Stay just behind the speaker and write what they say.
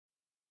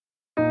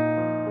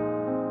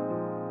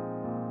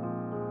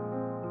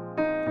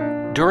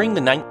During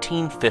the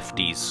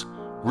 1950s,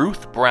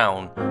 Ruth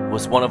Brown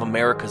was one of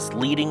America's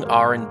leading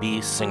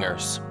R&B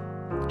singers.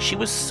 She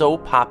was so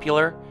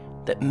popular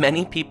that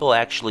many people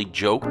actually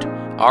joked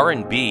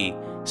R&B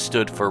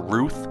stood for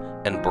Ruth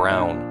and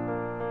Brown.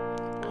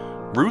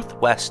 Ruth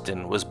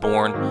Weston was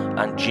born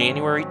on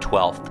January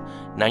 12,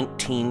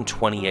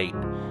 1928,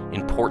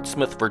 in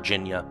Portsmouth,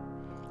 Virginia.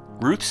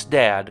 Ruth's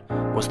dad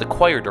was the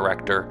choir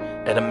director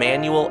at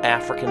Emmanuel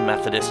African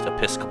Methodist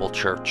Episcopal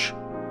Church.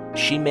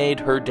 She made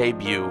her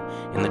debut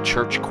in the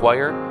church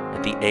choir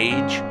at the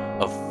age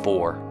of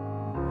 4.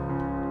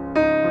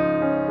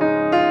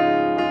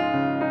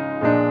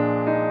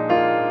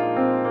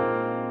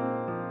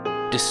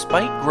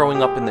 Despite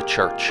growing up in the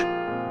church,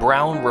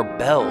 Brown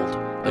rebelled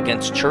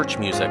against church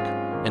music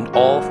and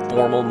all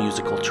formal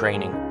musical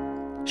training.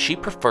 She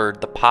preferred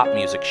the pop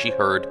music she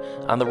heard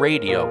on the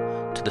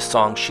radio to the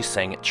songs she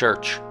sang at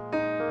church.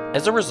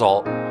 As a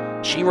result,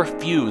 she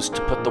refused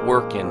to put the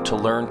work in to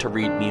learn to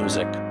read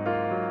music.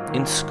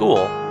 In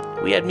school,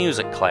 we had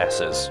music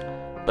classes,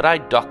 but I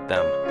ducked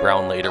them,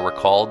 Brown later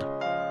recalled.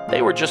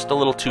 They were just a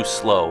little too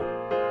slow.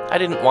 I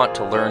didn't want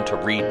to learn to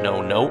read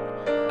no note.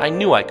 I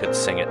knew I could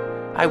sing it.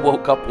 I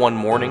woke up one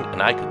morning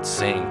and I could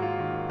sing.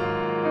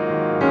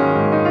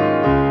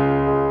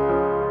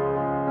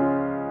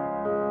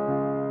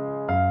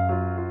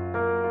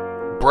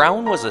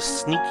 Brown was a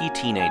sneaky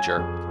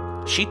teenager.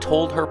 She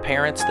told her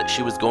parents that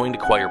she was going to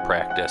choir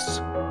practice,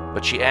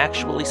 but she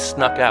actually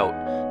snuck out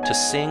to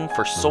sing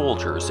for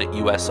soldiers at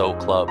USO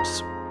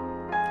clubs.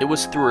 It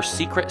was through her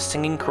secret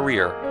singing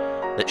career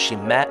that she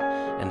met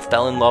and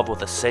fell in love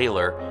with a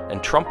sailor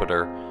and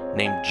trumpeter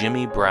named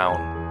Jimmy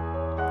Brown.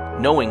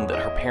 Knowing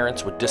that her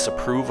parents would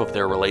disapprove of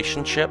their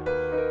relationship,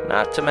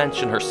 not to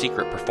mention her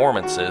secret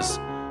performances,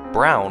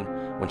 Brown,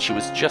 when she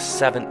was just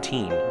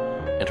 17,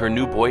 and her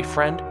new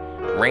boyfriend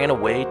ran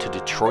away to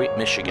Detroit,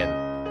 Michigan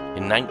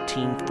in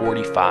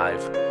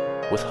 1945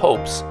 with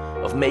hopes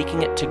of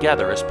making it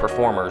together as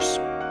performers.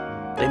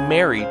 They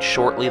married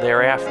shortly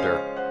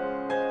thereafter,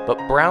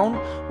 but Brown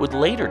would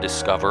later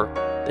discover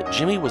that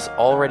Jimmy was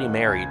already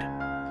married.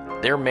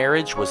 Their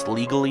marriage was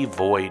legally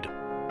void.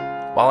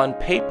 While on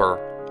paper,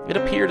 it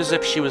appeared as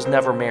if she was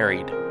never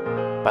married.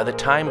 By the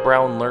time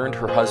Brown learned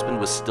her husband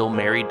was still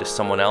married to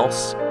someone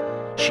else,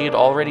 she had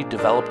already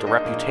developed a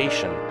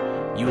reputation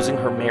using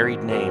her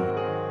married name,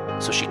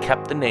 so she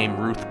kept the name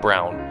Ruth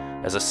Brown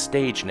as a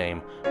stage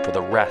name for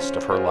the rest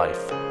of her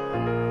life.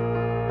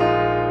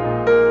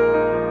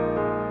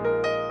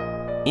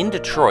 In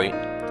Detroit,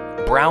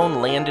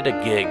 Brown landed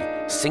a gig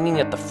singing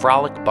at the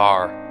Frolic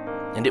Bar,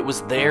 and it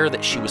was there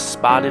that she was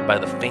spotted by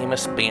the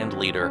famous band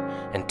leader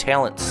and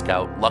talent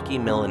scout Lucky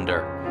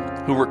Millinder,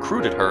 who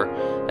recruited her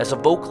as a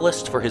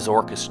vocalist for his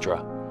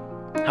orchestra.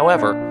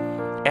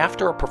 However,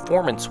 after a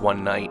performance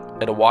one night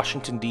at a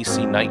Washington,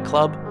 D.C.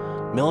 nightclub,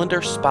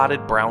 Millinder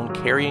spotted Brown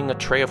carrying a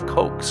tray of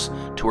Cokes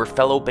to her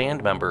fellow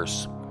band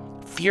members.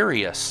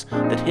 Furious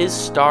that his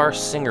star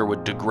singer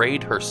would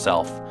degrade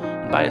herself,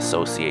 and by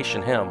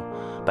association him,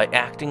 by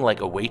acting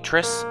like a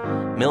waitress,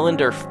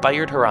 Millinder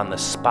fired her on the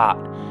spot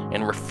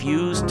and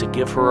refused to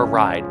give her a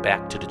ride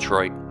back to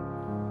Detroit.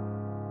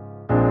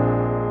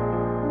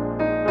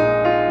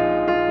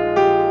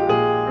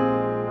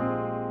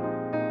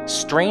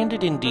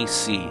 Stranded in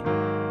D.C.,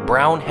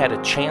 Brown had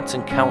a chance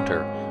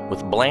encounter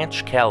with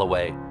Blanche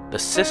Calloway, the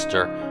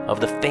sister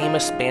of the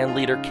famous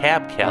bandleader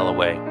Cab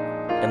Calloway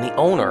and the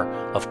owner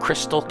of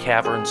Crystal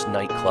Caverns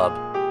nightclub.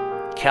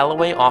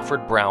 Calloway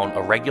offered Brown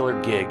a regular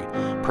gig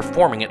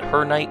performing at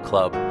her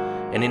nightclub,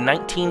 and in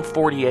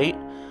 1948,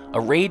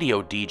 a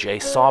radio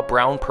DJ saw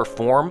Brown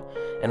perform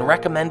and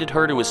recommended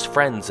her to his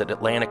friends at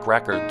Atlantic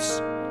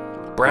Records.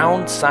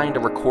 Brown signed a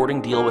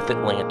recording deal with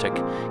Atlantic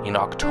in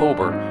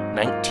October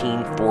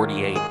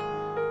 1948,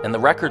 and the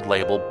record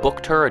label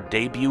booked her a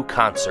debut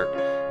concert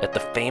at the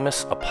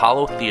famous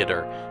Apollo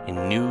Theater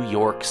in New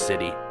York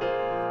City.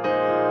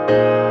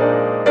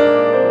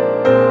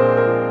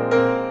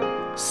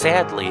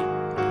 Sadly,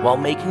 while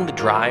making the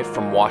drive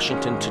from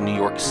Washington to New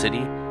York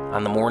City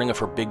on the morning of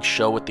her big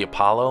show at the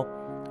Apollo,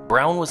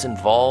 Brown was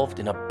involved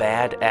in a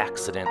bad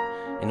accident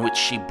in which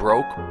she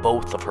broke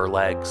both of her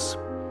legs.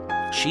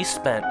 She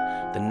spent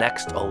the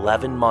next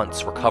 11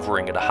 months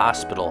recovering at a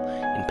hospital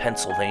in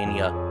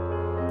Pennsylvania.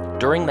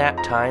 During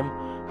that time,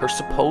 her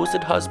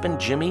supposed husband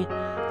Jimmy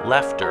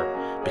left her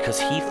because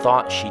he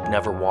thought she'd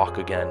never walk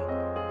again.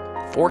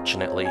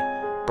 Fortunately,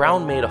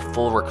 Brown made a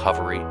full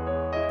recovery.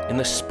 In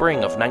the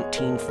spring of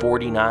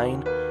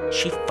 1949,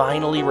 she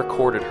finally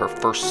recorded her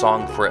first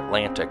song for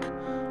Atlantic,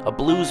 a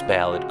blues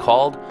ballad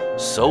called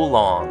So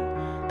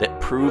Long, that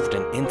proved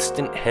an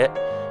instant hit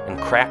and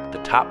cracked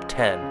the top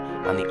 10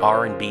 on the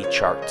R&B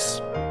charts.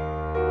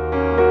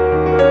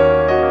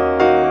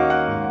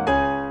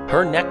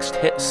 Her next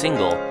hit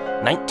single,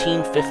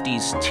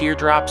 1950's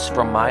Teardrops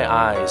from My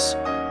Eyes,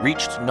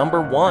 reached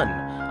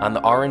 #1 on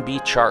the R&B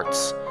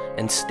charts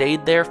and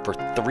stayed there for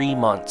 3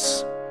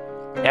 months.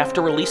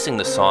 After releasing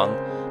the song,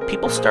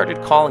 people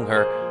started calling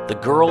her the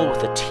girl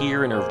with a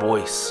tear in her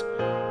voice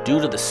due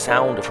to the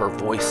sound of her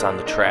voice on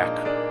the track.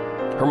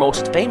 Her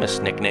most famous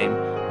nickname,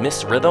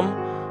 Miss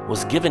Rhythm,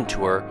 was given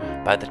to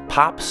her by the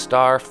pop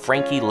star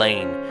Frankie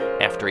Laine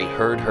after he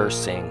heard her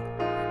sing.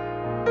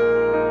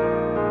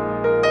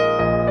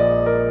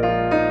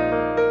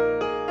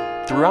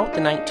 Throughout the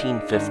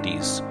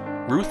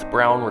 1950s, Ruth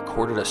Brown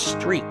recorded a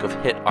streak of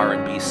hit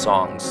R&B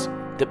songs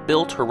that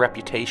built her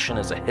reputation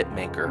as a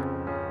hitmaker.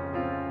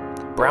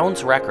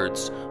 Brown's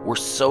records were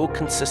so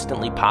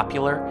consistently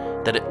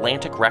popular that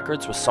Atlantic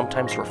Records was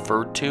sometimes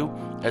referred to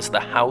as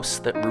the house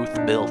that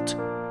Ruth built.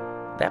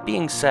 That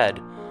being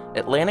said,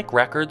 Atlantic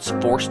Records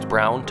forced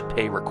Brown to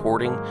pay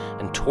recording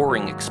and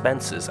touring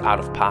expenses out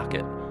of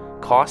pocket,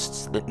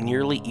 costs that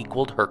nearly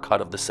equaled her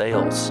cut of the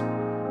sales.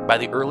 By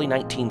the early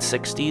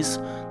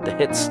 1960s, the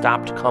hits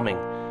stopped coming,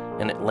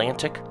 and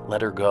Atlantic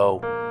let her go.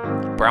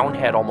 Brown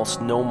had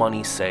almost no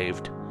money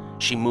saved.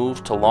 She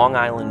moved to Long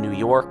Island, New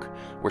York,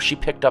 where she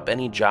picked up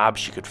any job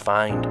she could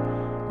find,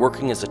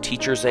 working as a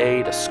teacher's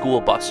aide, a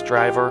school bus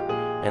driver,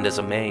 and as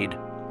a maid.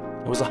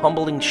 It was a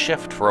humbling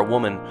shift for a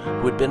woman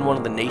who had been one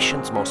of the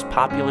nation's most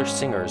popular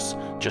singers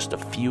just a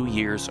few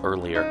years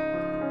earlier.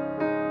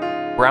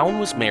 Brown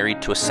was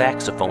married to a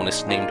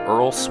saxophonist named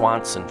Earl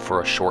Swanson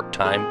for a short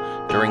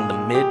time during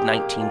the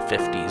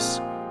mid-1950s,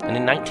 and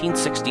in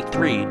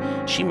 1963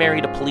 she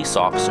married a police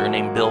officer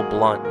named Bill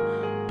Blunt,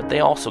 but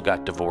they also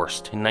got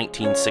divorced in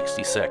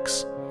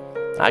 1966.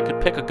 I could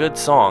pick a good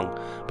song,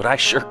 but I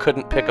sure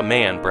couldn't pick a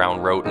man,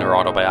 Brown wrote in her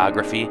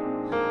autobiography.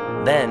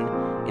 Then,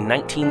 in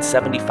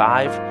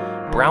 1975,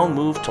 Brown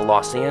moved to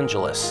Los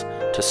Angeles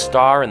to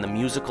star in the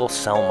musical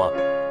Selma.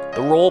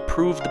 The role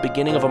proved the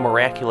beginning of a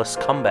miraculous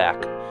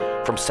comeback.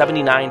 From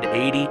 79 to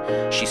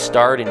 80, she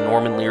starred in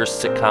Norman Lear's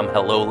sitcom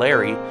Hello,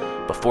 Larry,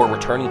 before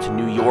returning to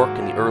New York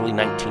in the early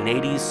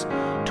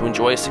 1980s to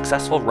enjoy a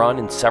successful run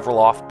in several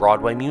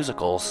off-Broadway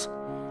musicals.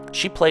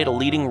 She played a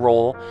leading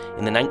role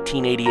in the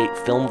 1988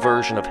 film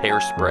version of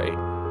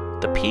Hairspray.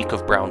 The peak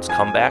of Brown's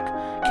comeback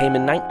came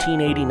in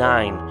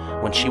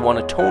 1989 when she won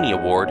a Tony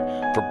Award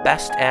for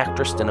Best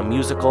Actress in a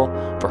Musical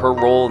for her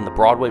role in the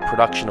Broadway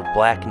production of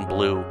Black and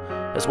Blue,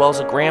 as well as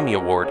a Grammy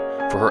Award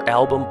for her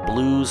album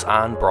Blues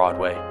on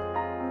Broadway.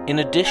 In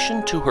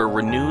addition to her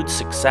renewed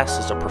success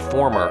as a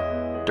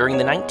performer, during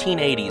the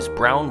 1980s,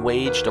 Brown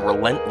waged a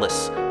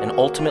relentless and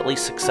ultimately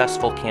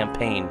successful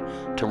campaign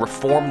to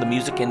reform the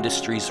music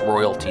industry's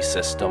royalty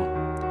system.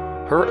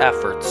 Her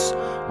efforts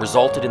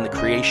resulted in the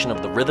creation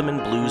of the Rhythm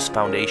and Blues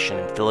Foundation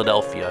in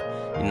Philadelphia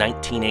in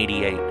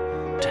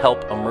 1988 to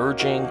help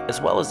emerging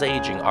as well as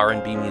aging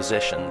R&B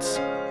musicians.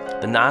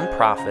 The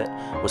nonprofit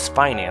was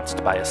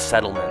financed by a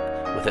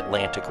settlement with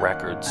Atlantic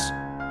Records.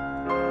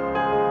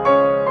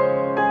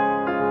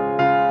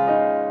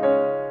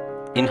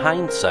 In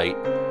hindsight,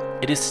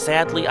 it is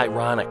sadly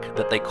ironic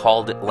that they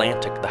called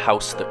Atlantic the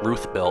house that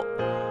Ruth built,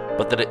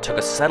 but that it took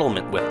a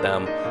settlement with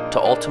them to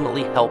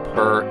ultimately help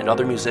her and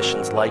other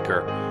musicians like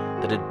her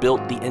that had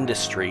built the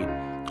industry,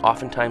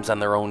 oftentimes on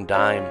their own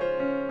dime.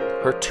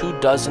 Her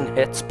 24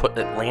 hits put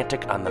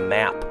Atlantic on the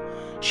map.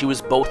 She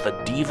was both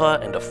a diva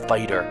and a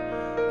fighter,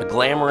 a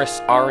glamorous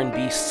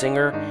R&B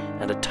singer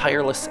and a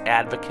tireless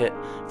advocate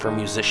for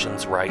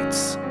musicians'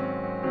 rights.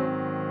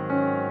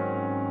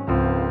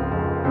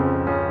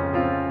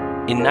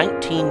 In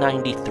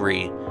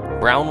 1993,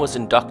 Brown was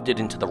inducted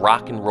into the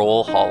Rock and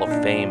Roll Hall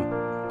of Fame.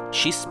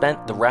 She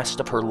spent the rest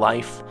of her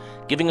life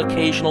giving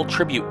occasional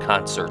tribute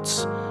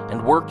concerts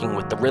and working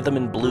with the Rhythm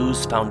and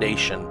Blues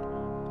Foundation.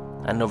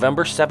 On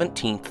November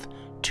 17,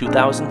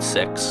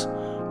 2006,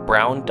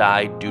 Brown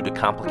died due to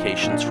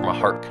complications from a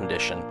heart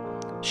condition.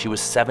 She was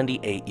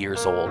 78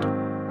 years old.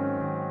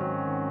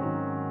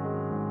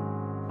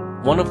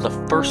 One of the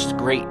first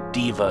great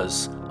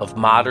divas of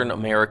modern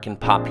American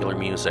popular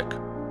music,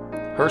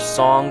 her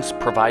songs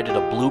provided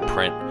a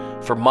blueprint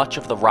for much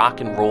of the rock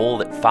and roll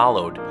that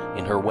followed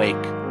in her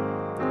wake.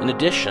 In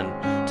addition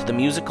to the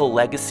musical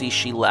legacy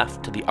she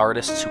left to the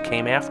artists who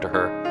came after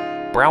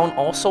her, Brown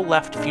also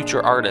left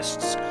future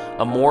artists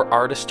a more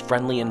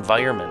artist-friendly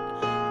environment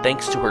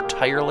thanks to her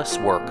tireless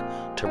work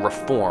to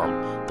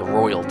reform the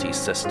royalty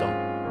system.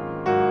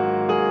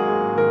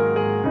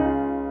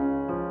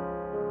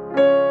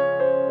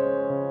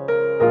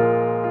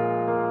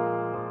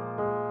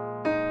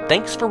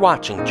 Thanks for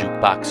watching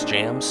Jukebox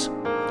Jams.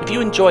 If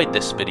you enjoyed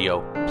this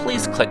video,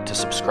 please click to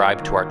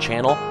subscribe to our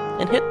channel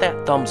and hit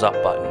that thumbs up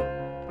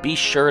button. Be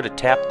sure to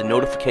tap the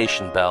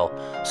notification bell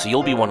so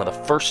you'll be one of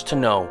the first to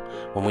know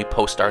when we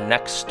post our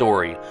next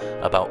story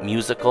about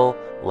musical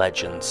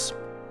legends.